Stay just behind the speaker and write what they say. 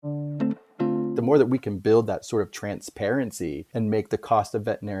the more that we can build that sort of transparency and make the cost of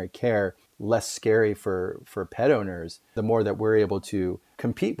veterinary care less scary for pet owners, the more that we're able to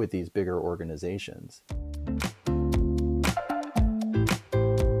compete with these bigger organizations.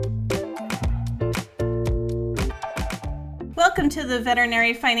 Welcome to the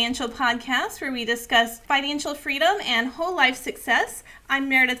Veterinary Financial Podcast, where we discuss financial freedom and whole life success. I'm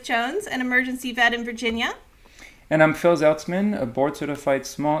Meredith Jones, an emergency vet in Virginia. And I'm Phil Zeltzman, a board-certified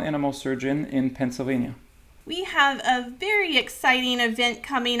small animal surgeon in Pennsylvania. We have a very exciting event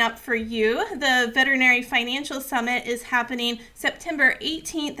coming up for you. The Veterinary Financial Summit is happening September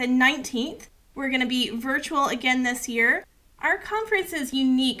 18th and 19th. We're going to be virtual again this year. Our conference is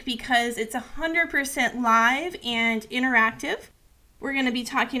unique because it's 100% live and interactive. We're going to be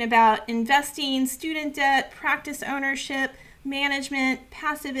talking about investing, student debt, practice ownership, management,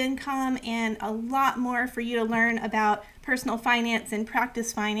 passive income, and a lot more for you to learn about personal finance and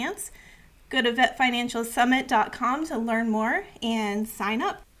practice finance. Go to vetfinancialsummit.com to learn more and sign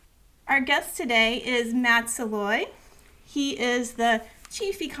up. Our guest today is Matt Saloy. He is the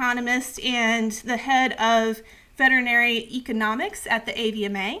chief economist and the head of veterinary economics at the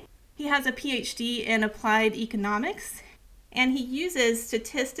AVMA. He has a PhD in applied economics, and he uses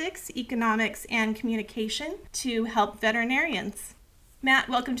statistics, economics, and communication to help veterinarians. Matt,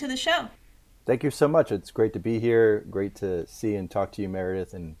 welcome to the show. Thank you so much. It's great to be here. Great to see and talk to you,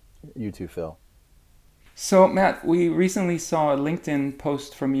 Meredith, and you too, Phil. So, Matt, we recently saw a LinkedIn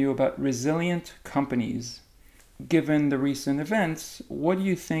post from you about resilient companies. Given the recent events, what do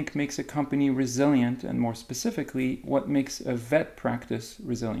you think makes a company resilient, and more specifically, what makes a vet practice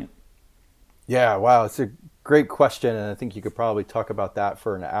resilient? Yeah, wow, it's a great question, and I think you could probably talk about that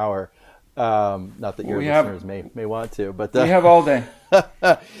for an hour. Not that your listeners may want to, but we have all day.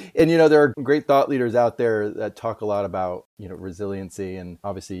 And there are great thought leaders out there that talk a lot about resiliency, and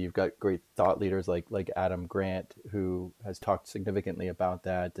obviously you've got great thought leaders like Adam Grant, who has talked significantly about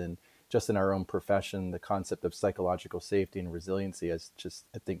that. And just in our own profession, the concept of psychological safety and resiliency has just,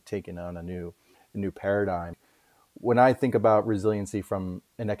 I think, taken on a new paradigm. When I think about resiliency from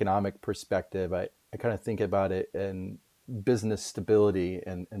an economic perspective, I kind of think about it in business stability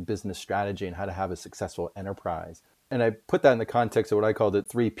and business strategy and how to have a successful enterprise. And I put that in the context of what I call the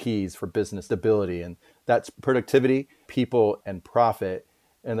 3 Ps for business stability. And that's productivity, people, and profit.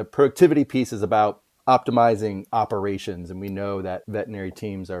 And the productivity piece is about optimizing operations. And we know that veterinary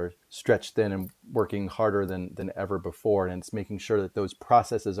teams are stretched thin and working harder than ever before. And it's making sure that those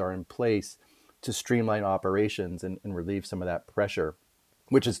processes are in place to streamline operations and relieve some of that pressure,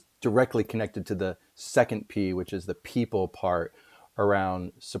 which is directly connected to the second P, which is the people part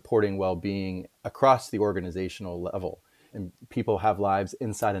around supporting well-being across the organizational level. And people have lives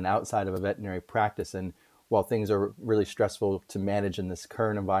inside and outside of a veterinary practice. And while things are really stressful to manage in this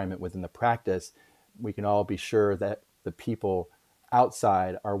current environment within the practice, we can all be sure that the people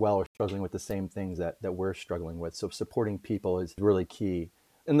outside are well or struggling with the same things that we're struggling with. So supporting people is really key.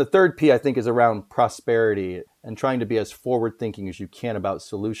 And the third P, I think, is around prosperity and trying to be as forward-thinking as you can about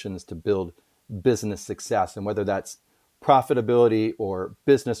solutions to build business success. And whether that's profitability or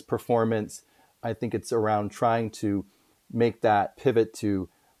business performance, I think it's around trying to make that pivot to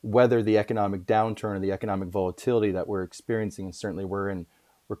weather the economic downturn or the economic volatility that we're experiencing. And certainly we're in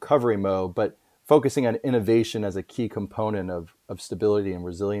recovery mode, but focusing on innovation as a key component of stability and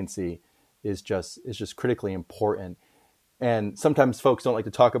resiliency is just critically important. And sometimes folks don't like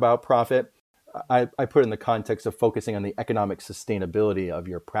to talk about profit. I put it in the context of focusing on the economic sustainability of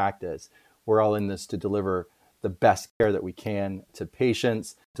your practice. We're all in this to deliver the best care that we can to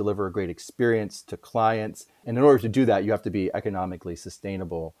patients, deliver a great experience to clients. And in order to do that, you have to be economically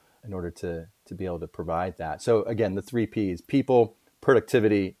sustainable in order to be able to provide that. So again, the 3 Ps: people,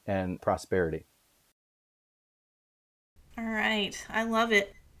 productivity, and prosperity. All right. I love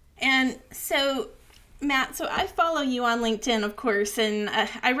it. And so, Matt, I follow you on LinkedIn, of course, and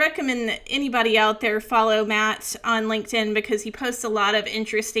I recommend that anybody out there follow Matt on LinkedIn because he posts a lot of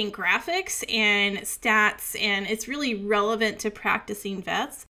interesting graphics and stats, and it's really relevant to practicing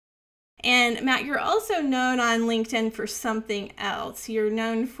vets. And Matt, you're also known on LinkedIn for something else. You're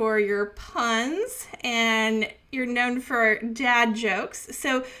known for your puns, and you're known for dad jokes.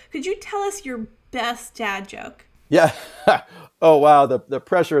 So could you tell us your best dad joke? Yeah. Oh, wow. The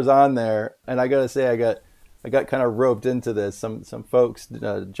pressure is on there. And I got to say, I got kind of roped into this. Some folks,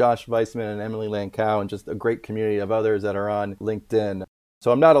 Josh Weissman and Emily Lankow, and just a great community of others that are on LinkedIn.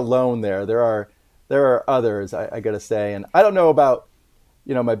 So I'm not alone there. There are others, I got to say. And I don't know about,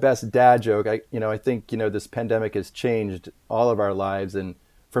 my best dad joke. I think, this pandemic has changed all of our lives. And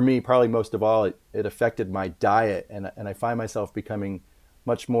for me, probably most of all, it affected my diet. And I find myself becoming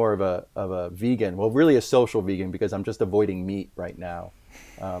much more of a vegan. Well, really a social vegan because I'm just avoiding meat right now.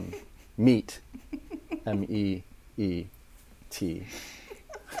 Meat, MEET.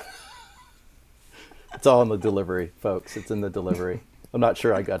 It's all in the delivery, folks. It's in the delivery. I'm not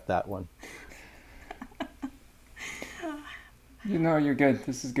sure I got that one. You're good.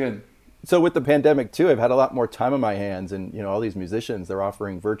 This is good. So with the pandemic too, I've had a lot more time on my hands, and all these musicians, they're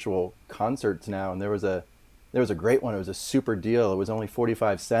offering virtual concerts now, and there was a great one. It was a super deal. It was only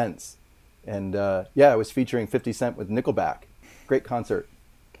 45 cents, and it was featuring 50 Cent with Nickelback. Great concert.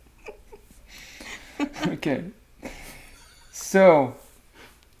 Okay. So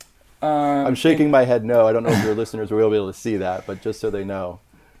I'm shaking my head no. I don't know if your listeners will be able to see that, but just so they know,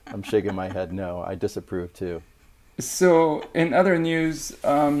 I'm shaking my head no. I disapprove too. So in other news,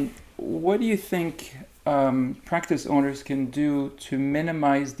 what do you think practice owners can do to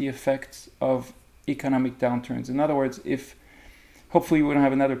minimize the effects of economic downturns? In other words, if hopefully we don't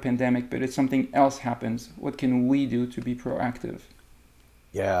have another pandemic, but if something else happens, what can we do to be proactive?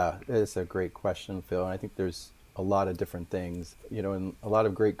 Yeah, it's a great question, Phil. And I think there's a lot of different things, and a lot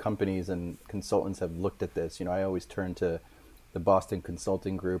of great companies and consultants have looked at this. I always turn to the Boston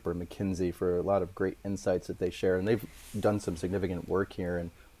Consulting Group or McKinsey for a lot of great insights that they share. And they've done some significant work here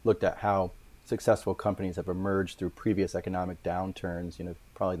and looked at how successful companies have emerged through previous economic downturns.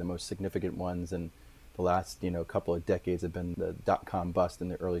 Probably the most significant ones in the last, couple of decades have been the dot-com bust in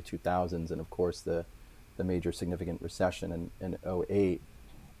the early 2000s, and of course the major significant recession in '08.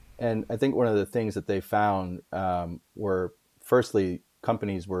 And I think one of the things that they found were, firstly,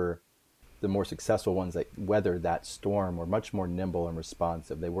 companies were the more successful ones that weathered that storm were much more nimble and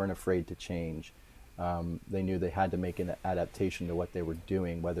responsive. They weren't afraid to change. They knew they had to make an adaptation to what they were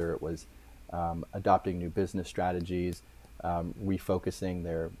doing, whether it was adopting new business strategies, refocusing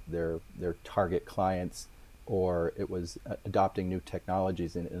their target clients, or it was adopting new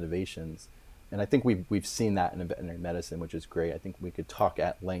technologies and innovations. And I think we've seen that in veterinary medicine, which is great. I think we could talk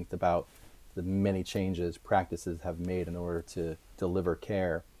at length about the many changes practices have made in order to deliver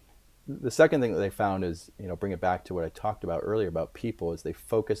care. The second thing that they found is, bring it back to what I talked about earlier about people, is they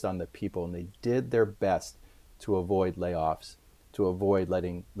focused on the people and they did their best to avoid layoffs, to avoid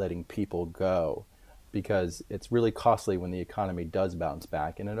letting people go, because it's really costly when the economy does bounce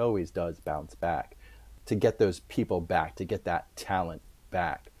back, and it always does bounce back, to get those people back, to get that talent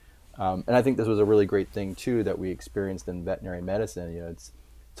back. And I think this was a really great thing too that we experienced in veterinary medicine. It's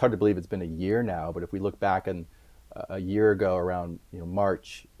hard to believe it's been a year now, but if we look back in a year ago around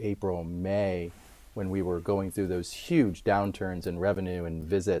March, April, May, when we were going through those huge downturns in revenue and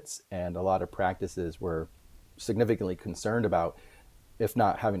visits, and a lot of practices were significantly concerned about, if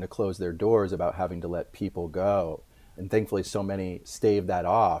not having to close their doors, about having to let people go. And thankfully so many staved that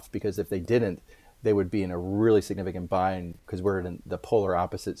off, because if they didn't, they would be in a really significant bind, because we're in the polar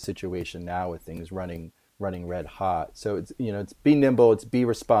opposite situation now with things running red hot. So it's be nimble, it's be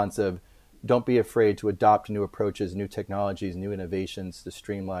responsive. Don't be afraid to adopt new approaches, new technologies, new innovations to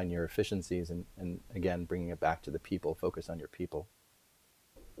streamline your efficiencies, and again, bringing it back to the people, focus on your people.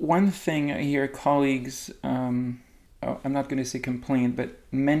 One thing I hear colleagues, I'm not going to say complain, but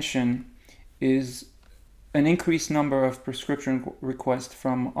mention, is an increased number of prescription requests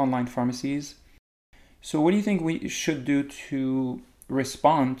from online pharmacies. So what do you think we should do to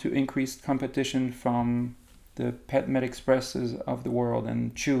respond to increased competition from the PetMed Expresses of the world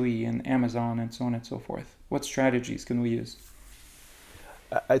and Chewy and Amazon and so on and so forth? What strategies can we use?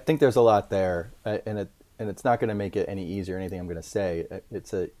 I think there's a lot there, and it's not going to make it any easier, anything I'm going to say.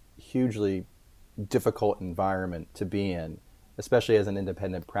 It's a hugely difficult environment to be in, especially as an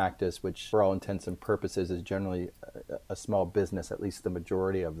independent practice, which for all intents and purposes is generally a small business, at least the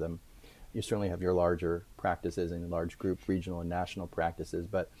majority of them. You certainly have your larger practices and large group regional and national practices,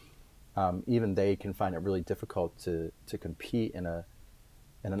 but even they can find it really difficult to compete in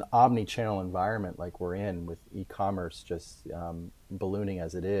an omni-channel environment like we're in, with e-commerce just ballooning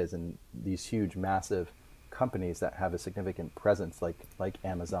as it is, and these huge, massive companies that have a significant presence like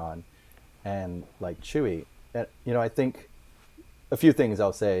Amazon and like Chewy. And, I think a few things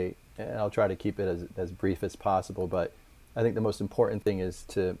I'll say, and I'll try to keep it as brief as possible, but I think the most important thing is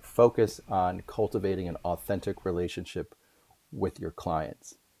to focus on cultivating an authentic relationship with your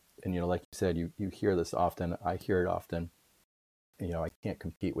clients. And, like you said, you hear this often. I hear it often. I can't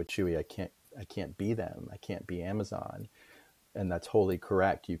compete with Chewy. I can't be them. I can't be Amazon. And that's wholly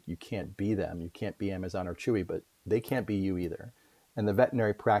correct. You can't be them. You can't be Amazon or Chewy, but they can't be you either. And the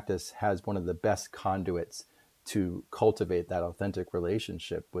veterinary practice has one of the best conduits to cultivate that authentic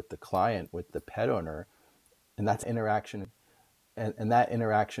relationship with the client, with the pet owner. And that's interaction. And that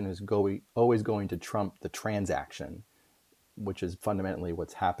interaction is always going to trump the transaction. which is fundamentally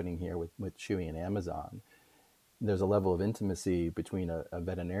what's happening here with Chewy and Amazon. There's a level of intimacy between a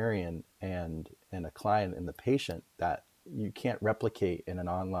veterinarian and a client and the patient that you can't replicate in an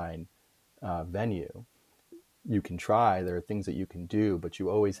online venue. You can try, there are things that you can do, but you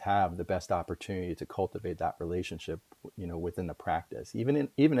always have the best opportunity to cultivate that relationship, within the practice. Even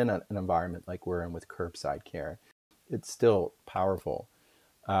in an environment like we're in with curbside care, it's still powerful.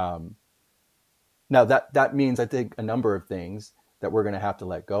 Now that means, I think, a number of things that we're going to have to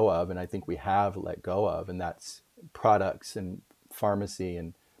let go of, and I think we have let go of, and that's products and pharmacy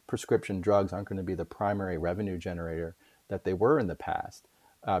and prescription drugs aren't going to be the primary revenue generator that they were in the past,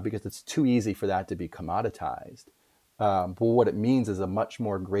 because it's too easy for that to be commoditized. But what it means is a much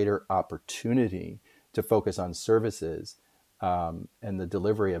more greater opportunity to focus on services and the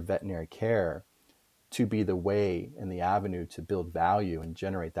delivery of veterinary care to be the way and the avenue to build value and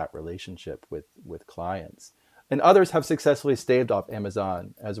generate that relationship with clients. And others have successfully staved off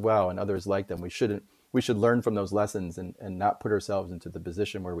Amazon as well, and others like them. We should learn from those lessons and not put ourselves into the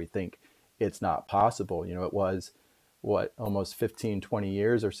position where we think it's not possible. It was almost 15, 20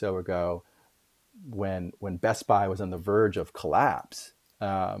 years or so ago when Best Buy was on the verge of collapse.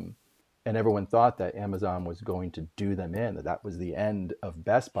 And everyone thought that Amazon was going to do them in, that was the end of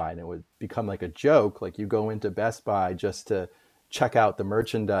Best Buy. And it would become like a joke, like you go into Best Buy just to check out the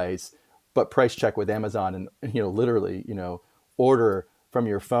merchandise, but price check with Amazon and, literally, order from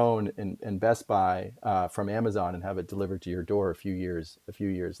your phone in Best Buy from Amazon and have it delivered to your door a few years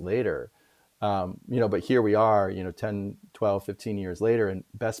later. But here we are, 10, 12, 15 years later, and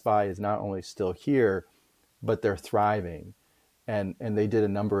Best Buy is not only still here, but they're thriving. And they did a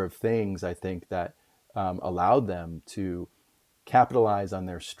number of things, I think, that allowed them to capitalize on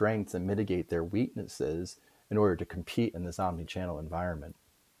their strengths and mitigate their weaknesses in order to compete in this omni-channel environment.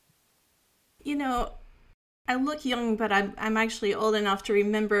 I look young, but I'm actually old enough to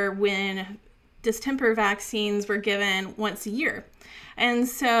remember when distemper vaccines were given once a year. And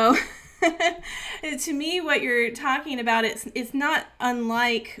so to me, what you're talking about, it's not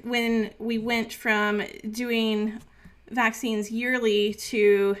unlike when we went from doing vaccines yearly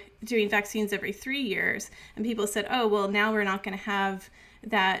to doing vaccines every 3 years. And people said, oh, well, now we're not going to have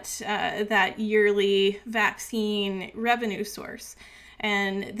that yearly vaccine revenue source.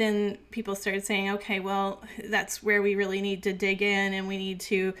 And then people started saying, okay, well, that's where we really need to dig in, and we need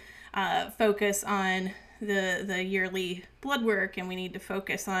to focus on the yearly blood work, and we need to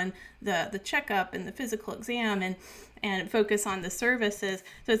focus on the checkup and the physical exam and focus on the services.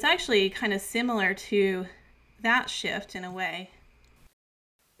 So it's actually kind of similar to that shift in a way.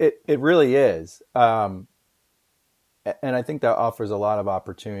 It really is. And I think that offers a lot of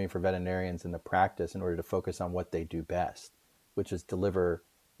opportunity for veterinarians in the practice in order to focus on what they do best, which is deliver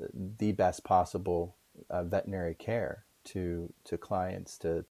the best possible veterinary care to clients,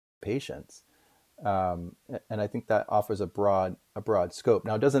 to patients. And I think that offers a broad scope.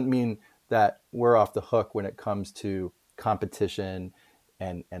 Now, it doesn't mean that we're off the hook when it comes to competition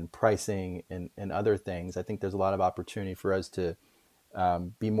and pricing and other things. I think there's a lot of opportunity for us to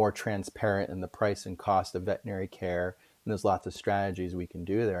be more transparent in the price and cost of veterinary care. And there's lots of strategies we can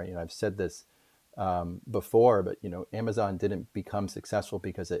do there. I've said this before, but Amazon didn't become successful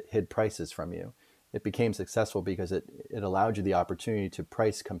because it hid prices from you. It became successful because it allowed you the opportunity to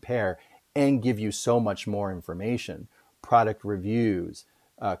price compare and give you so much more information, product reviews,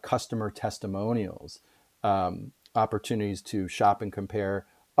 customer testimonials, opportunities to shop and compare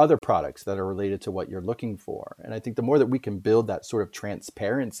other products that are related to what you're looking for. And I think the more that we can build that sort of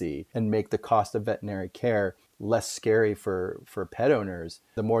transparency and make the cost of veterinary care less scary for pet owners,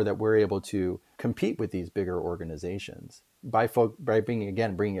 the more that we're able to compete with these bigger organizations by bringing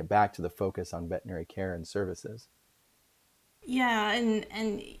it back to the focus on veterinary care and services. Yeah, and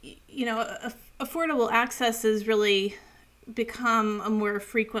affordable access has really become a more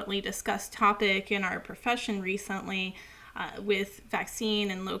frequently discussed topic in our profession recently, with vaccine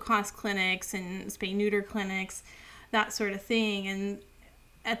and low-cost clinics and spay-neuter clinics, that sort of thing. And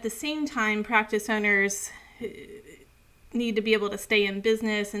at the same time, practice owners need to be able to stay in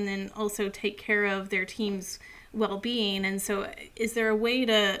business and then also take care of their team's well-being. And so is there a way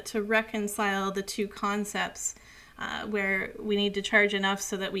to reconcile the two concepts, where we need to charge enough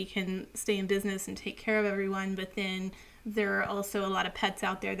so that we can stay in business and take care of everyone, but then there are also a lot of pets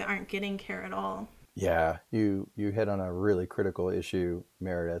out there that aren't getting care at all? Yeah, you hit on a really critical issue,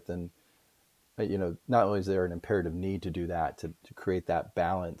 Meredith. And not only is there an imperative need to do that, to create that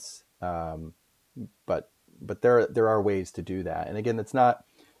balance, but there are ways to do that. And again, it's not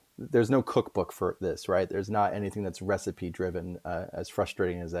there's no cookbook for this, right? There's not anything that's recipe driven. As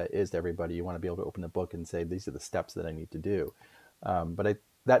frustrating as that is to everybody, you want to be able to open the book and say, these are the steps that I need to do.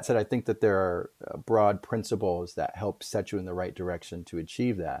 That said, I think that there are broad principles that help set you in the right direction to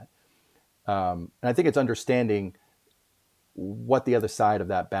achieve that. And I think it's understanding what the other side of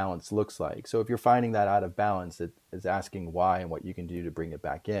that balance looks like. So if you're finding that out of balance, it is asking why and what you can do to bring it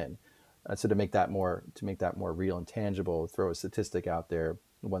back in. So to make that more real and tangible, throw a statistic out there.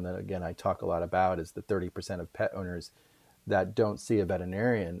 One that, again, I talk a lot about is the 30% of pet owners that don't see a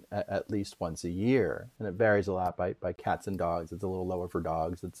veterinarian at least once a year. And it varies a lot by cats and dogs. It's a little lower for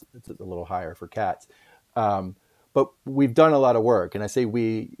dogs. It's a little higher for cats. But we've done a lot of work. And I say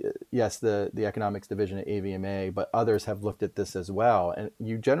we, yes, the economics division at AVMA, but others have looked at this as well. And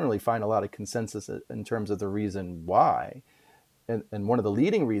you generally find a lot of consensus in terms of the reason why. And one of the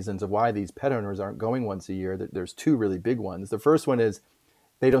leading reasons of why these pet owners aren't going once a year, there's two really big ones. The first one is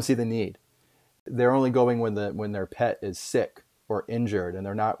they don't see the need. They're only going when their pet is sick or injured, and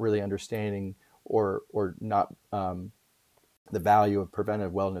they're not really understanding or not the value of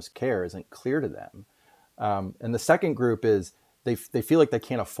preventive wellness care isn't clear to them. And the second group is they feel like they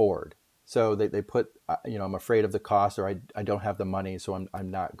can't afford. So they put, I'm afraid of the cost, or I don't have the money, so I'm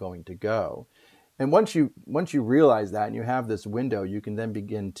not going to go. And once you realize that and you have this window, you can then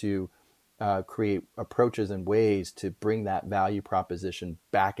begin to create approaches and ways to bring that value proposition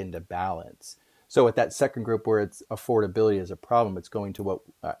back into balance. So at that second group where it's affordability is a problem, it's going to what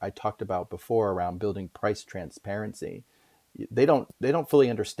I talked about before around building price transparency. They don't fully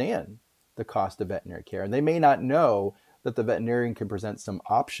understand the cost of veterinary care, and they may not know that the veterinarian can present some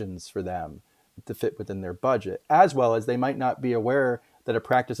options for them to fit within their budget, as well as they might not be aware that a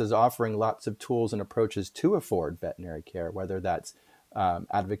practice is offering lots of tools and approaches to afford veterinary care, whether that's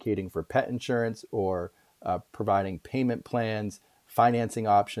advocating for pet insurance or providing payment plans, financing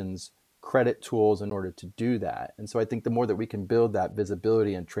options, credit tools in order to do that. And so I think the more that we can build that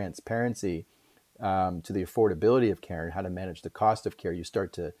visibility and transparency to the affordability of care and how to manage the cost of care, you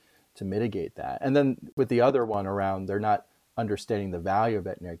start to mitigate that. And then with the other one around, they're not understanding the value of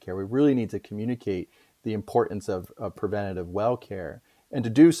veterinary care. We really need to communicate the importance of preventative well care, and to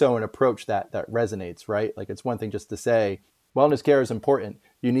do so in an approach that resonates, right? Like, it's one thing just to say, wellness care is important.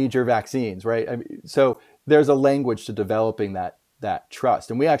 You need your vaccines, right? So there's a language to developing that trust.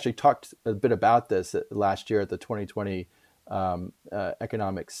 And we actually talked a bit about this last year at the 2020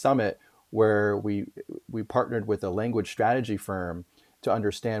 Economic Summit, where we partnered with a language strategy firm to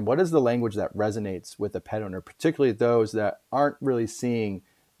understand what is the language that resonates with the pet owner, particularly those that aren't really seeing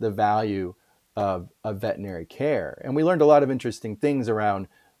the value of veterinary care. And we learned a lot of interesting things around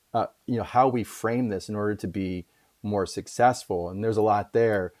how we frame this in order to be more successful. And there's a lot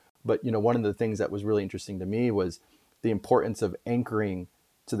there. But one of the things that was really interesting to me was the importance of anchoring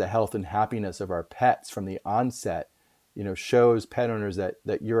to the health and happiness of our pets from the onset. Shows pet owners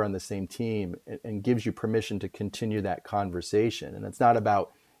that you're on the same team and gives you permission to continue that conversation. And it's not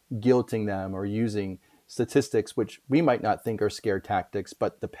about guilting them or using statistics, which we might not think are scare tactics,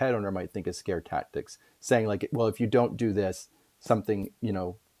 but the pet owner might think is scare tactics, saying like, well, if you don't do this, something,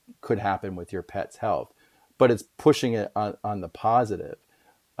 could happen with your pet's health. But it's pushing it on the positive.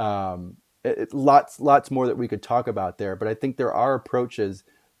 Lots more that we could talk about there, but I think there are approaches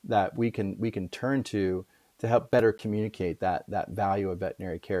that we can turn to help better communicate that value of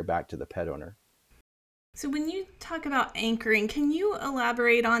veterinary care back to the pet owner. So when you talk about anchoring, can you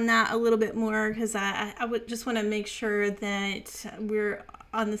elaborate on that a little bit more? Because I would just want to make sure that we're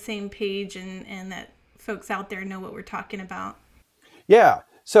on the same page and that folks out there know what we're talking about. Yeah.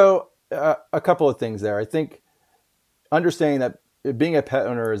 So a couple of things there. I think understanding that being a pet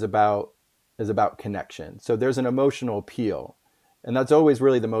owner is about connection. So there's an emotional appeal. And that's always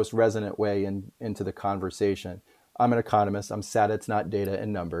really the most resonant way into the conversation. I'm an economist. I'm sad it's not data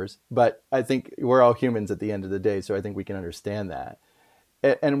and numbers, but I think we're all humans at the end of the day. So I think we can understand that.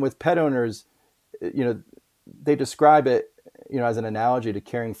 And with pet owners, they describe it, as an analogy to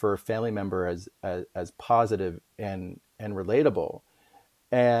caring for a family member as positive and relatable.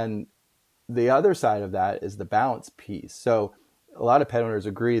 And the other side of that is the balance piece. So a lot of pet owners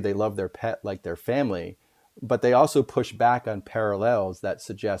agree they love their pet like their family, but they also push back on parallels that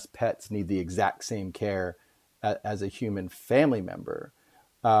suggest pets need the exact same care as a human family member.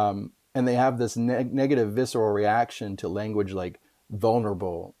 And they have this negative visceral reaction to language like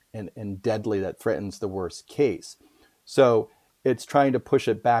vulnerable and deadly that threatens the worst case. So it's trying to push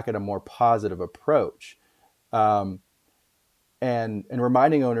it back at a more positive approach. And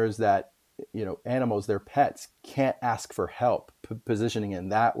reminding owners that, animals, their pets, can't ask for help. Positioning in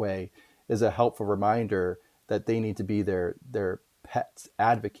that way is a helpful reminder that they need to be their pet's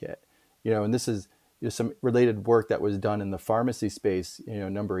advocate. And this is some related work that was done in the pharmacy space, a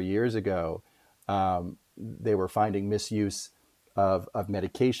number of years ago. They were finding misuse of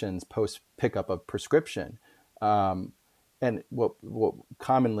medications post pickup of prescription. And what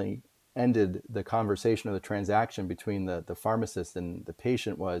commonly ended the conversation or the transaction between the pharmacist and the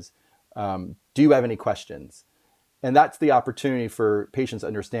patient was, do you have any questions? And that's the opportunity for patients to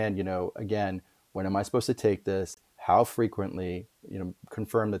understand, again, when am I supposed to take this? How frequently?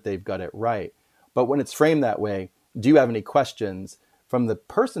 Confirm that they've got it right. But when it's framed that way, do you have any questions? From the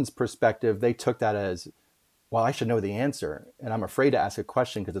person's perspective, they took that as, well, I should know the answer. And I'm afraid to ask a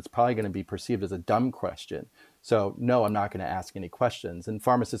question because it's probably going to be perceived as a dumb question. So no, I'm not going to ask any questions. And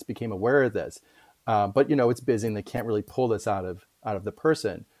pharmacists became aware of this. But it's busy and they can't really pull this out of the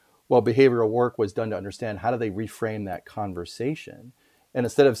person. Well, behavioral work was done to understand how do they reframe that conversation. And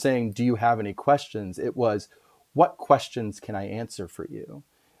instead of saying, do you have any questions? It was, what questions can I answer for you?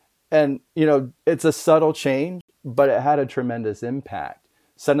 And, it's a subtle change, but it had a tremendous impact.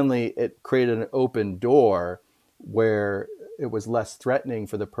 Suddenly it created an open door where it was less threatening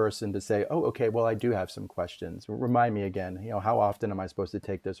for the person to say, oh, okay, well, I do have some questions. Remind me again, how often am I supposed to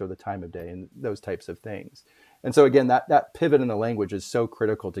take this, or the time of day, and those types of things. And so again, that pivot in the language is so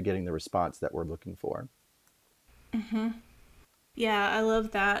critical to getting the response that we're looking for. Mm-hmm. Yeah, I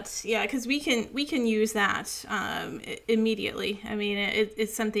love that. Yeah, because we can use that immediately. I mean,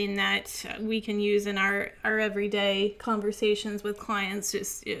 it's something that we can use in our everyday conversations with clients.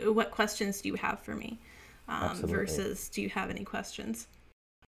 Just what questions do you have for me, versus do you have any questions?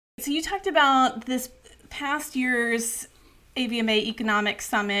 So you talked about this past year's AVMA Economic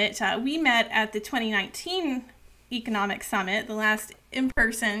Summit. We met at the 2019 Economic Summit, the last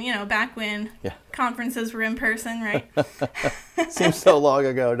in-person, back when conferences were in person, right? Seems so long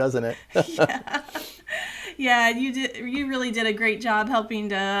ago, doesn't it? Yeah, you really did a great job helping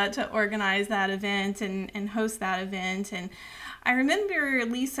to organize that event and host that event. And I remember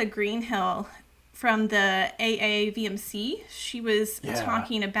Lisa Greenhill from the AAVMC. She was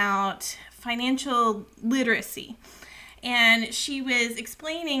talking about financial literacy. And she was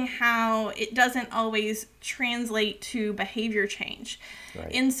explaining how it doesn't always translate to behavior change.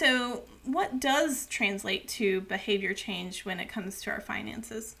 Right. And so what does translate to behavior change when it comes to our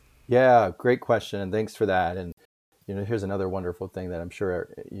finances? Yeah, great question. And thanks for that. And, here's another wonderful thing that I'm sure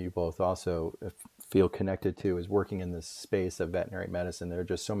you both also feel connected to is working in this space of veterinary medicine. There are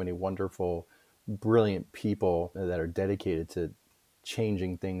just so many wonderful, brilliant people that are dedicated to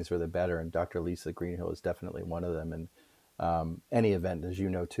changing things for the better. And Dr. Lisa Greenhill is definitely one of them. And any event, as you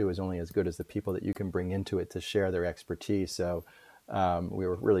know, too, is only as good as the people that you can bring into it to share their expertise. So we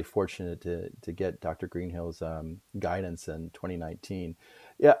were really fortunate to get Dr. Greenhill's guidance in 2019.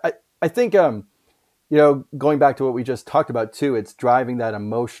 Yeah, I think, going back to what we just talked about, too, it's driving that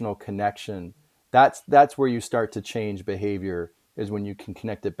emotional connection. That's where you start to change behavior, is when you can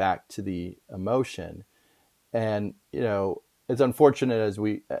connect it back to the emotion. And, it's unfortunate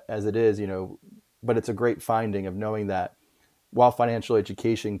as it is, but it's a great finding of knowing that while financial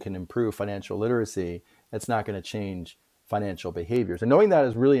education can improve financial literacy, it's not going to change financial behaviors. And knowing that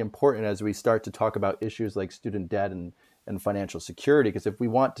is really important as we start to talk about issues like student debt and financial security, because if we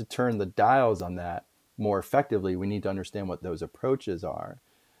want to turn the dials on that more effectively, we need to understand what those approaches are.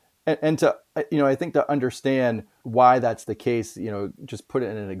 And to, I think to understand why that's the case, just put it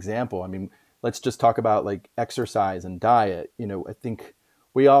in an example. I mean, let's just talk about like exercise and diet. I think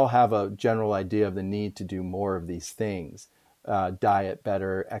we all have a general idea of the need to do more of these things. Diet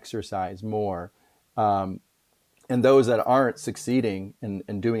better, exercise more. And those that aren't succeeding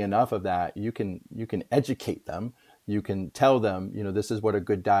in doing enough of that, you can educate them. You can tell them, this is what a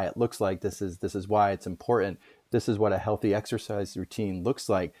good diet looks like. This is why it's important. This is what a healthy exercise routine looks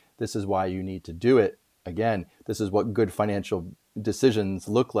like. This is why you need to do it. Again, this is what good financial decisions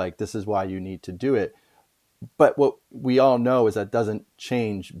look like. This is why you need to do it. But what we all know is that doesn't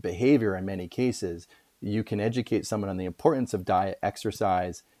change behavior in many cases. You can educate someone on the importance of diet,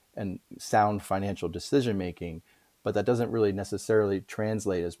 exercise, and sound financial decision making, but that doesn't really necessarily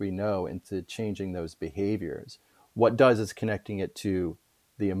translate, as we know, into changing those behaviors. What does is connecting it to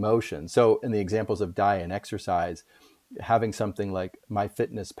the emotion. So in the examples of diet and exercise, having something like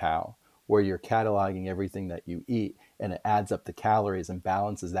MyFitnessPal, where you're cataloging everything that you eat and it adds up the calories and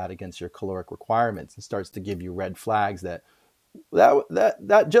balances that against your caloric requirements and starts to give you red flags that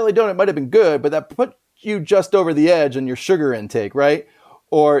jelly donut might have been good, but that put you just over the edge on your sugar intake, right?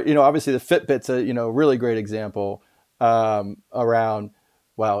 Or, obviously the Fitbit's a, really great example around,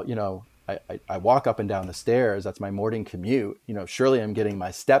 well, I walk up and down the stairs. That's my morning commute. Surely I'm getting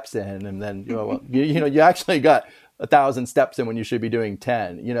my steps in. And then, you actually got 1,000 steps in when you should be doing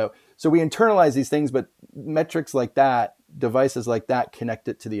 10, So we internalize these things, but metrics like that, devices like that, connect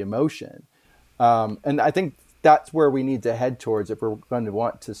it to the emotion. And I think that's where we need to head towards if we're going to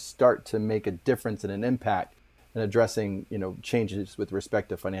want to start to make a difference and an impact in addressing, changes with respect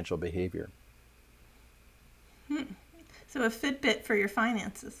to financial behavior. So a Fitbit for your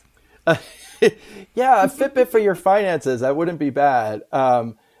finances. Yeah, a Fitbit for your finances. That wouldn't be bad.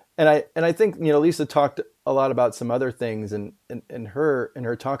 And I think, Lisa talked a lot about some other things in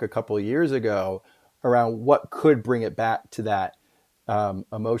her talk a couple of years ago around what could bring it back to that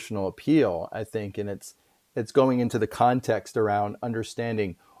emotional appeal, I think. And it's going into the context around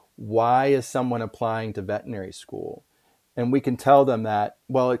understanding why is someone applying to veterinary school? And we can tell them that,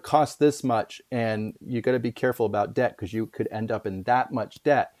 well, it costs this much and you got to be careful about debt because you could end up in that much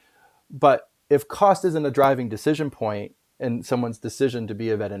debt. But if cost isn't a driving decision point in someone's decision to be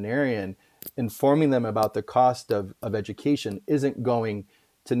a veterinarian, informing them about the cost of education isn't going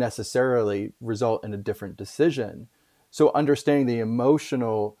to necessarily result in a different decision. So understanding the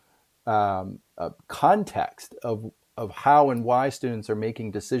emotional context of how and why students are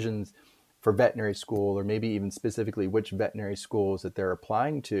making decisions for veterinary school, or maybe even specifically which veterinary schools that they're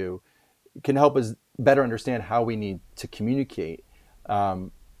applying to, can help us better understand how we need to communicate.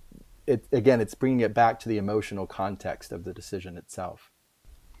 It's bringing it back to the emotional context of the decision itself.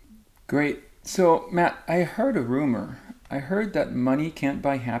 Great. So, Matt, I heard a rumor. I heard that money can't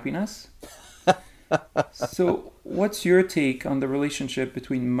buy happiness. So, what's your take on the relationship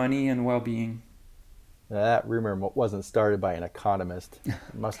between money and well-being? That rumor wasn't started by an economist. It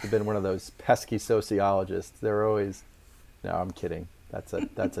must have been one of those pesky sociologists. They're always... No, I'm kidding. That's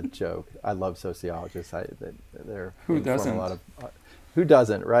a joke. I love sociologists. They're Who doesn't? Who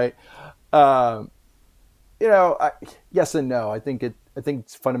doesn't, right? Yes and no. I think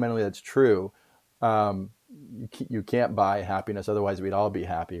fundamentally that's true. You can't buy happiness, otherwise we'd all be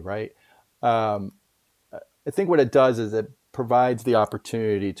happy, right? I think what it does is it provides the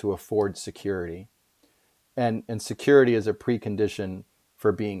opportunity to afford security. And security is a precondition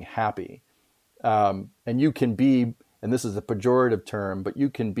for being happy. And you can be, and this is a pejorative term, but you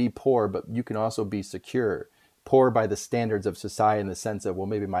can be poor, but you can also be secure. Poor by the standards of society in the sense of, well,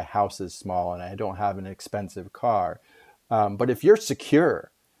 maybe my house is small and I don't have an expensive car. But if you're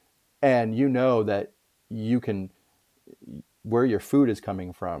secure and you know that you can, where your food is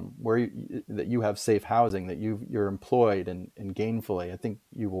coming from, that you have safe housing, that you're employed and gainfully, I think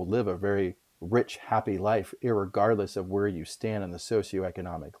you will live a very rich, happy life, irregardless of where you stand on the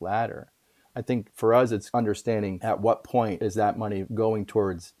socioeconomic ladder. I think for us, it's understanding at what point is that money going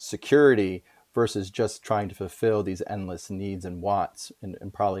towards security versus just trying to fulfill these endless needs and wants,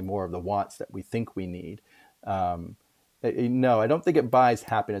 and probably more of the wants that we think we need. No, I don't think it buys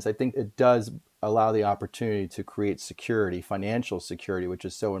happiness. I think it does allow the opportunity to create security, financial security, which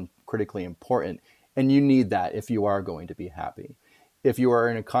is so critically important. And you need that if you are going to be happy. If you are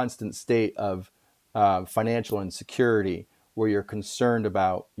in a constant state of financial insecurity, where you're concerned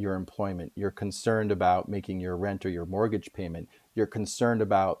about your employment, you're concerned about making your rent or your mortgage payment, you're concerned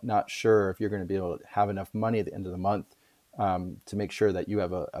about not sure if you're going to be able to have enough money at the end of the month to make sure that you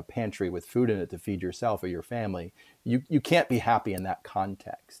have a pantry with food in it to feed yourself or your family, you can't be happy in that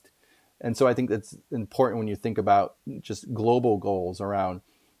context. And so I think that's important when you think about just global goals around,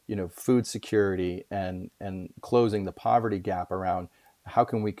 food security and closing the poverty gap around how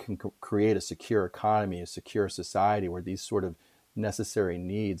can we create a secure economy, a secure society where these sort of necessary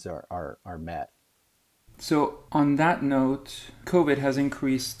needs are met. So on that note, COVID has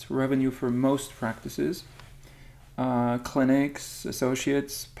increased revenue for most practices. Clinics,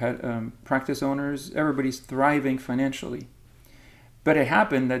 associates, practice owners, everybody's thriving financially. But it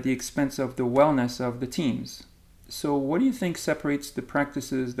happened at the expense of the wellness of the teams. So what do you think separates the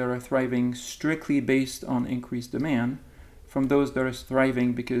practices that are thriving strictly based on increased demand from those that are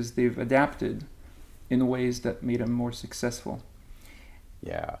thriving because they've adapted in ways that made them more successful?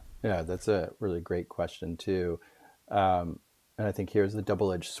 Yeah, that's a really great question too. And I think here's the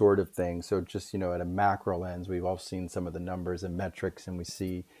double-edged sword of things. So just, at a macro lens, we've all seen some of the numbers and metrics, and we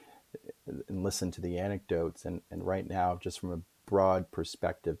see and listen to the anecdotes. And right now, just from a broad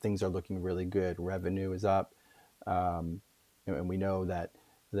perspective, things are looking really good. Revenue is up. And we know that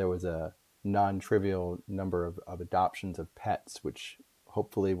there was a non-trivial number of adoptions of pets, which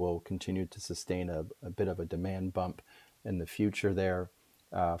hopefully will continue to sustain a bit of a demand bump in the future there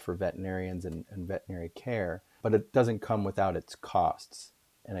for veterinarians and veterinary care. But it doesn't come without its costs.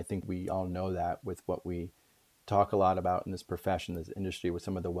 And I think we all know that with what we talk a lot about in this profession, this industry, with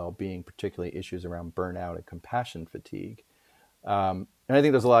some of the well-being, particularly issues around burnout and compassion fatigue. And I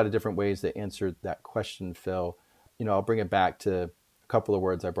think there's a lot of different ways to answer that question, Phil. I'll bring it back to a couple of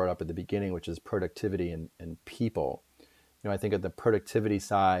words I brought up at the beginning, which is productivity and people. I think at the productivity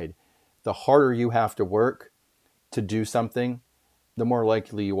side, the harder you have to work to do something, the more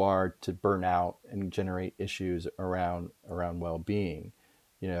likely you are to burn out and generate issues around well-being.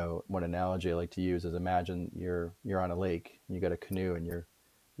 One analogy I like to use is, imagine you're on a lake, and you got a canoe, and you're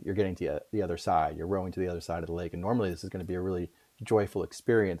getting to the other side. You're rowing to the other side of the lake, and normally this is going to be a really joyful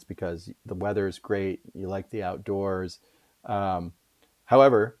experience because the weather is great. You like the outdoors.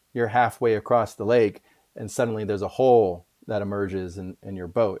 However, you're halfway across the lake, and suddenly there's a hole that emerges in your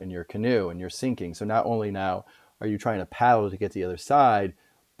boat, in your canoe, and you're sinking. So not only now are you trying to paddle to get to the other side,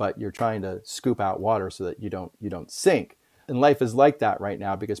 but you're trying to scoop out water so that you don't sink. And life is like that right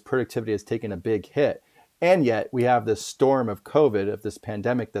now because productivity has taken a big hit. And yet we have this storm of COVID, of this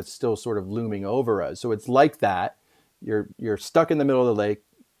pandemic that's still sort of looming over us. So it's like that. You're stuck in the middle of the lake,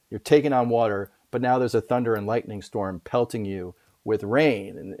 you're taking on water, but now there's a thunder and lightning storm pelting you with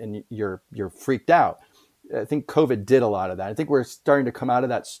rain, and you're freaked out. I think COVID did a lot of that. I think we're starting to come out of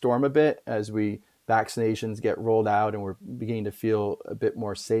that storm a bit as vaccinations get rolled out and we're beginning to feel a bit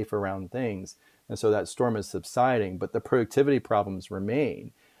more safe around things. And so that storm is subsiding, but the productivity problems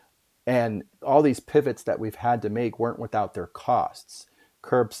remain. And all these pivots that we've had to make weren't without their costs.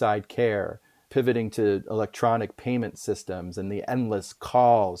 Curbside care, pivoting to electronic payment systems, and the endless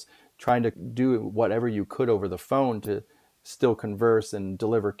calls, trying to do whatever you could over the phone to still converse and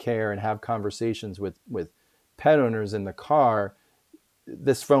deliver care and have conversations with pet owners in the car.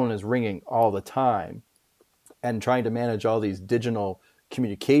 This phone is ringing all the time, and trying to manage all these digital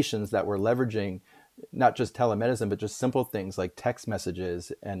communications that we're leveraging, not just telemedicine, but just simple things like text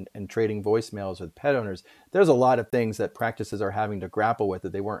messages and trading voicemails with pet owners. There's a lot of things that practices are having to grapple with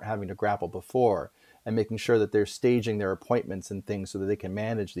that they weren't having to grapple before, and making sure that they're staging their appointments and things so that they can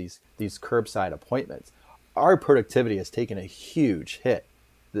manage these curbside appointments. Our productivity has taken a huge hit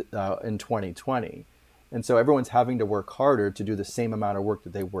in 2020. And so everyone's having to work harder to do the same amount of work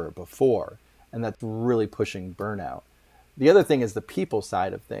that they were before. And that's really pushing burnout. The other thing is the people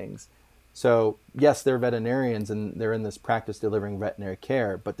side of things. So yes, they're veterinarians and they're in this practice delivering veterinary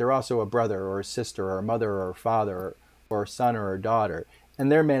care, but they're also a brother or a sister or a mother or a father or a son or a daughter. And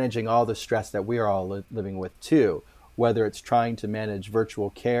they're managing all the stress that we are all living with too, whether it's trying to manage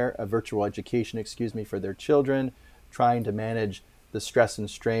virtual education, for their children, trying to manage the stress and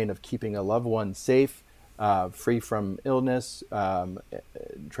strain of keeping a loved one safe, free from illness,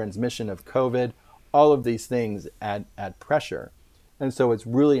 transmission of COVID. All of these things add pressure. And so it's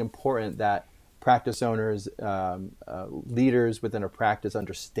really important that practice owners, leaders within a practice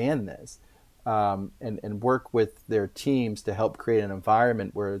understand this and work with their teams to help create an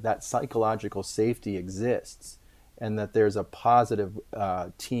environment where that psychological safety exists, and that there's a positive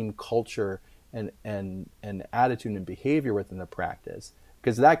team culture and attitude and behavior within the practice,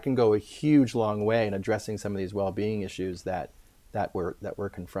 because that can go a huge long way in addressing some of these well-being issues that we're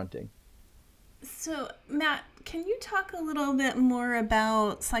confronting. So, Matt, can you talk a little bit more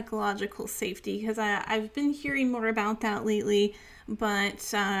about psychological safety? Because I've been hearing more about that lately,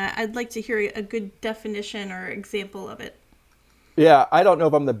 but I'd like to hear a good definition or example of it. Yeah, I don't know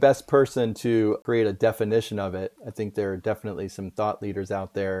if I'm the best person to create a definition of it. I think there are definitely some thought leaders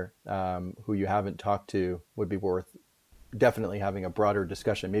out there who you haven't talked to would be worth definitely having a broader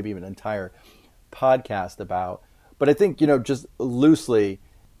discussion, maybe even an entire podcast about. But I think, just loosely,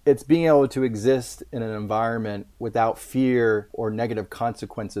 it's being able to exist in an environment without fear or negative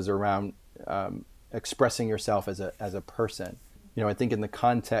consequences around expressing yourself as a person. I think in the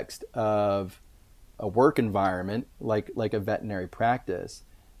context of a work environment like a veterinary practice,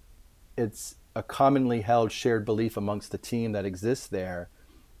 it's a commonly held shared belief amongst the team that exists there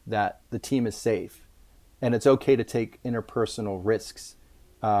that the team is safe, and it's okay to take interpersonal risks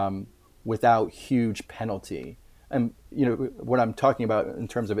without huge penalty. And what I'm talking about in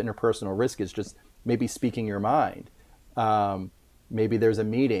terms of interpersonal risk is just maybe speaking your mind. Maybe there's a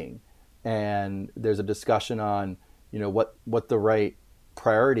meeting and there's a discussion on what the right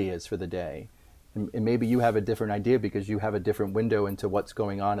priority is for the day. And maybe you have a different idea because you have a different window into what's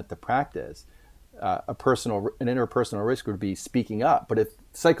going on at the practice. An interpersonal risk would be speaking up. But if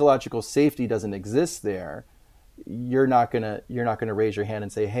psychological safety doesn't exist there, you're not gonna raise your hand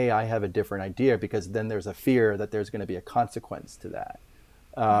and say, "Hey, I have a different idea," because then there's a fear that there's going to be a consequence to that.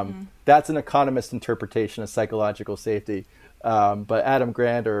 That's an economist interpretation of psychological safety. But Adam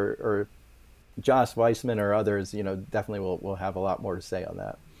Grant or Josh Weissman or others, definitely will have a lot more to say on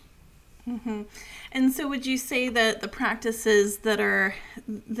that. Mm-hmm. And so would you say that the practices that are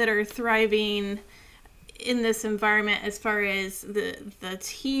thriving in this environment, as far as the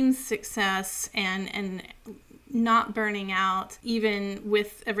team's success and not burning out, even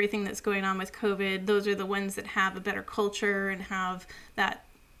with everything that's going on with COVID, those are the ones that have a better culture and have that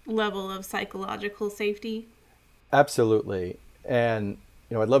level of psychological safety? Absolutely. And,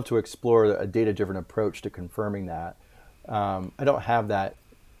 I'd love to explore a data-driven approach to confirming that. I don't have that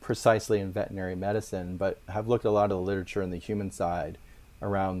precisely in veterinary medicine, but have looked at a lot of the literature in the human side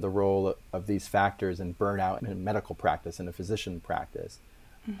around the role of these factors in burnout in medical practice and a physician practice.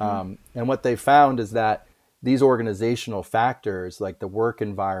 And what they found is that these organizational factors like the work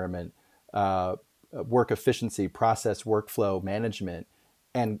environment, work efficiency, process workflow management,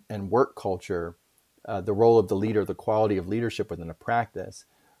 and work culture, the role of the leader, the quality of leadership within a practice,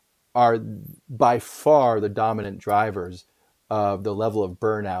 are by far the dominant drivers of the level of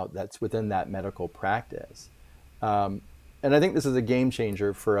burnout that's within that medical practice. And I think this is a game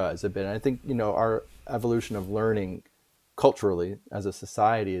changer for us a bit. And I think, our evolution of learning culturally as a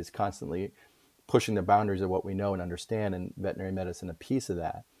society is constantly pushing the boundaries of what we know and understand, and veterinary medicine a piece of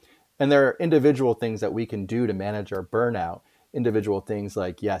that. And there are individual things that we can do to manage our burnout, individual things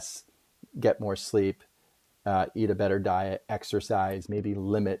like, yes, get more sleep, eat a better diet, exercise, maybe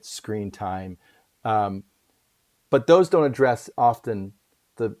limit screen time. But those don't address often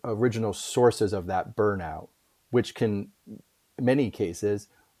the original sources of that burnout, which can, in many cases,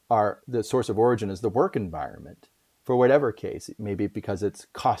 are the source of origin is the work environment. For whatever case, maybe because it's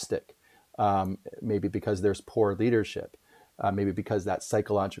caustic, maybe because there's poor leadership, maybe because that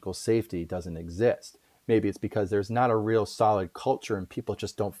psychological safety doesn't exist. Maybe it's because there's not a real solid culture and people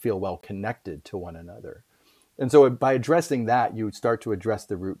just don't feel well connected to one another. And so by addressing that, you would start to address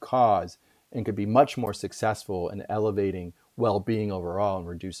the root cause and could be much more successful in elevating well-being overall and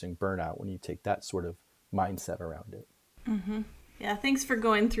reducing burnout when you take that sort of mindset around it. Mm-hmm. Yeah, thanks for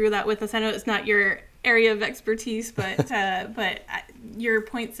going through that with us. I know it's not your area of expertise, but your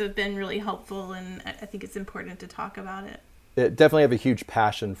points have been really helpful, and I think it's important to talk about it. Definitely have a huge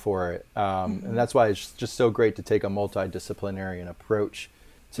passion for it, and that's why it's just so great to take a multidisciplinary approach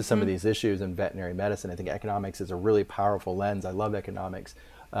to some of these issues in veterinary medicine. I think economics is a really powerful lens. I love economics.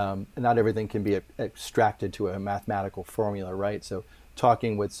 Not everything can be extracted to a mathematical formula, right? So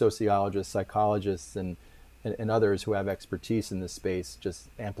talking with sociologists, psychologists, and others who have expertise in this space just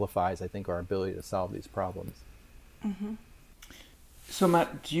amplifies, I think, our ability to solve these problems. Mm-hmm. So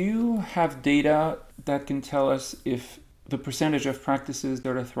Matt, do you have data that can tell us if the percentage of practices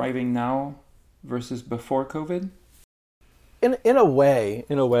that are thriving now versus before COVID? In a way,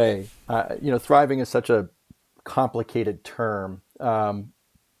 thriving is such a complicated term.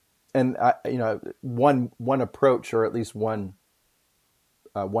 And one approach, or at least one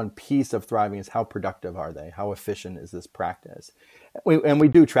piece of thriving, is how productive are they? How efficient is this practice? We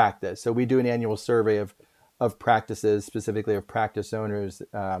do track this. So we do an annual survey of practices, specifically of practice owners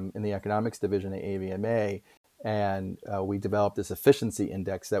in the economics division at AVMA, and we developed this efficiency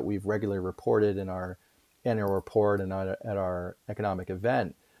index that we've regularly reported in our annual report and at our economic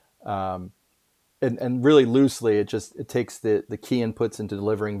event. And really loosely, it takes the key inputs into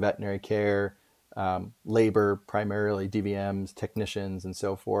delivering veterinary care, labor, primarily DVMs, technicians, and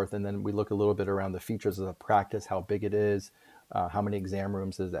so forth. And then we look a little bit around the features of the practice, how big it is, how many exam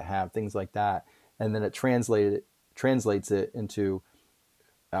rooms does it have, things like that. And then it translates it into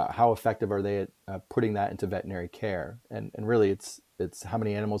how effective are they at putting that into veterinary care. And really, it's how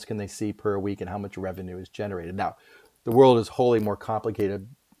many animals can they see per week and how much revenue is generated. Now, the world is wholly more complicated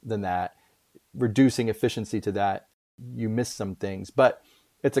than that. Reducing efficiency to that, you miss some things, but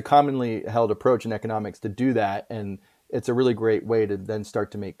it's a commonly held approach in economics to do that, and it's a really great way to then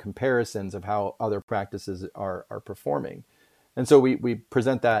start to make comparisons of how other practices are performing. And so we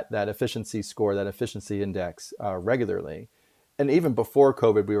present that efficiency score, that efficiency index regularly. And even before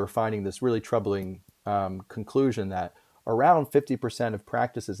COVID, we were finding this really troubling conclusion that around 50% of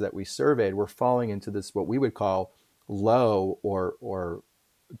practices that we surveyed were falling into this what we would call low or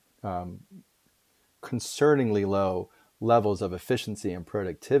concerningly low levels of efficiency and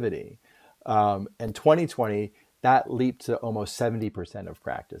productivity. In 2020, that leaped to almost 70% of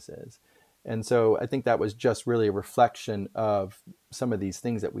practices. And so I think that was just really a reflection of some of these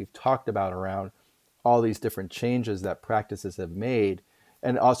things that we've talked about around all these different changes that practices have made.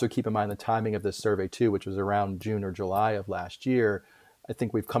 And also keep in mind the timing of this survey too, which was around June or July of last year. I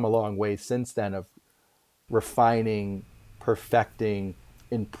think we've come a long way since then of refining, perfecting,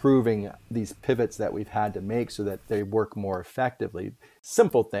 improving these pivots that we've had to make so that they work more effectively.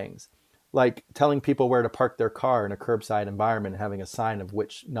 Simple things like telling people where to park their car in a curbside environment and having a sign of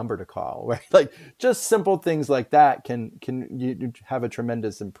which number to call, right? Like just simple things like that can you have a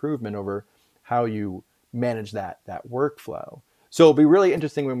tremendous improvement over how you manage that workflow. So it'll be really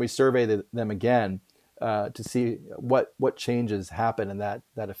interesting when we survey them again to see what changes happen in that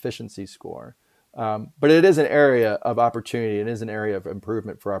efficiency score. But it is an area of opportunity. It is an area of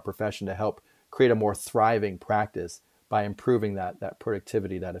improvement for our profession to help create a more thriving practice by improving that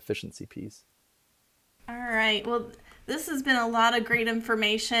productivity, that efficiency piece. All right. Well, this has been a lot of great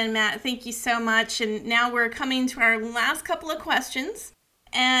information, Matt. Thank you so much. And now we're coming to our last couple of questions.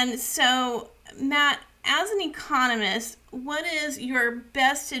 And so, Matt, as an economist, what is your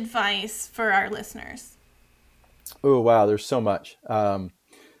best advice for our listeners? Oh, wow. There's so much. I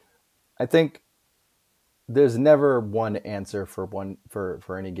think there's never one answer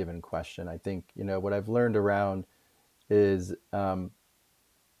for any given question. I think, what I've learned around is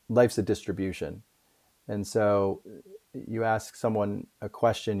life's a distribution. And so you ask someone a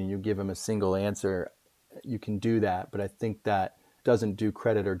question and you give them a single answer, you can do that. But I think that doesn't do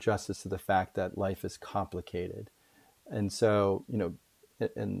credit or justice to the fact that life is complicated. And so,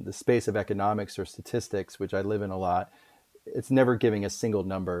 in the space of economics or statistics, which I live in a lot, it's never giving a single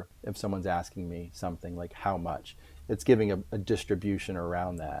number if someone's asking me something like how much. It's giving a distribution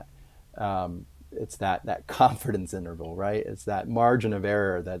around that. It's that confidence interval, right? It's that margin of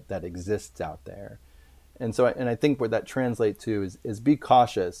error that exists out there. And so, I think what that translates to is be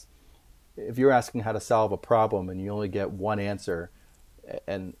cautious. If you're asking how to solve a problem and you only get one answer,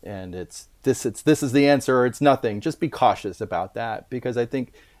 and it's this is the answer or it's nothing, just be cautious about that, because I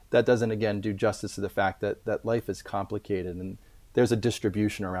think that doesn't, again, do justice to the fact that life is complicated and there's a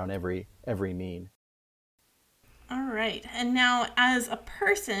distribution around every mean. All right. And now, as a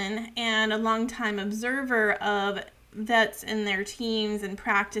person and a longtime observer of vets and their teams and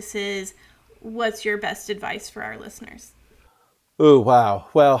practices, what's your best advice for our listeners? Oh, wow.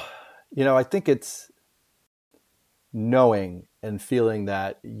 Well, I think it's knowing and feeling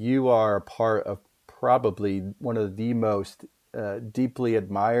that you are a part of probably one of the most deeply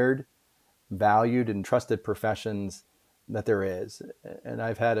admired, valued, and trusted professions that there is. And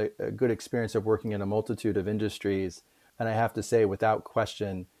I've had a good experience of working in a multitude of industries. And I have to say, without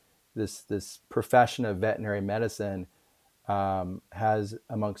question, this profession of veterinary medicine has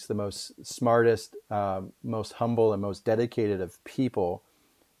amongst the most smartest, most humble, and most dedicated of people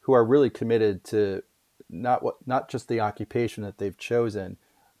who are really committed to not just the occupation that they've chosen,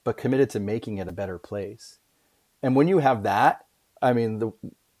 but committed to making it a better place. And when you have that, I mean,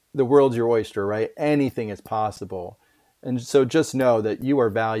 the world's your oyster, right? Anything is possible. And so just know that you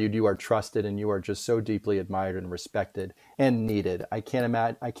are valued, you are trusted, and you are just so deeply admired and respected and needed. I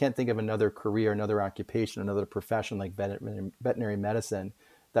can't think of another career, another occupation, another profession like veterinary medicine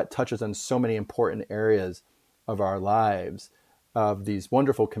that touches on so many important areas of our lives, of these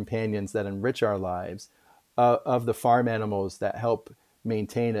wonderful companions that enrich our lives, of the farm animals that help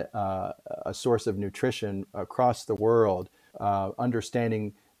maintain a source of nutrition across the world,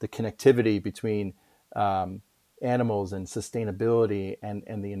 understanding the connectivity between animals and sustainability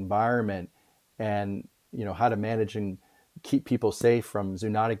and the environment, and how to manage and keep people safe from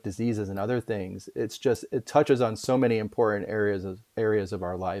zoonotic diseases and other things. It touches on so many important areas of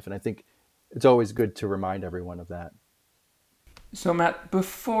our life, and I think it's always good to remind everyone of that. So Matt,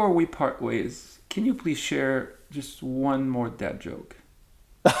 before we part ways, can you please share just one more dad joke?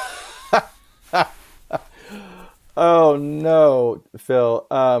 Oh no, Phil.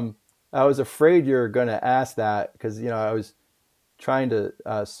 I was afraid you were going to ask that because, I was trying to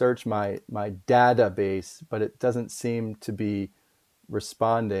search my database, but it doesn't seem to be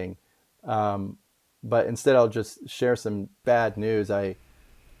responding. But instead, I'll just share some bad news. I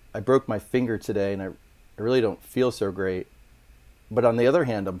broke my finger today, and I really don't feel so great. But on the other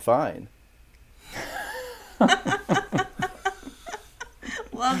hand, I'm fine.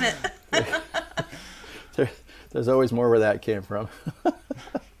 Love it. There's always more where that came from.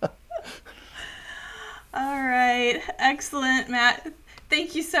 All right. Excellent, Matt.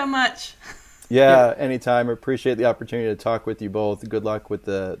 Thank you so much. Yeah, anytime. I appreciate the opportunity to talk with you both. Good luck with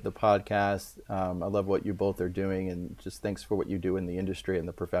the podcast. I love what you both are doing, and just thanks for what you do in the industry and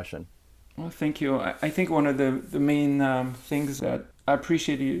the profession. Well, thank you. I think one of the main things that I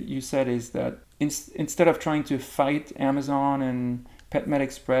appreciate you said is that instead of trying to fight Amazon and PetMed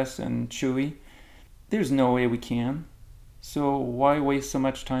Express and Chewy, there's no way we can. So why waste so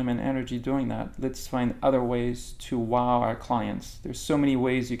much time and energy doing that? Let's find other ways to wow our clients. There's so many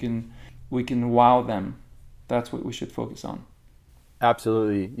ways we can wow them. That's what we should focus on.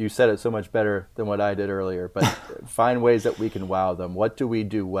 Absolutely. You said it so much better than what I did earlier, but find ways that we can wow them. What do we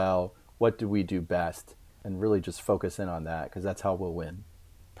do well? What do we do best? And really just focus in on that, because that's how we'll win.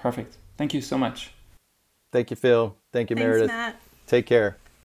 Perfect. Thank you so much. Thank you, Phil. Thank you, Thanks, Meredith. Matt. Take care.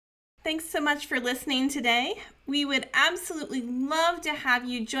 Thanks so much for listening today. We would absolutely love to have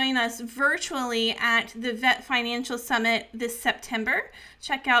you join us virtually at the Vet Financial Summit this September.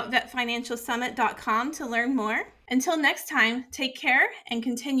 Check out vetfinancialsummit.com to learn more. Until next time, take care and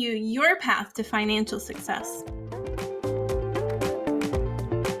continue your path to financial success.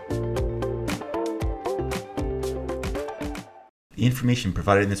 The information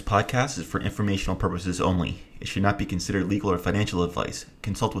provided in this podcast is for informational purposes only. It should not be considered legal or financial advice.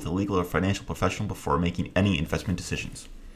 Consult with a legal or financial professional before making any investment decisions.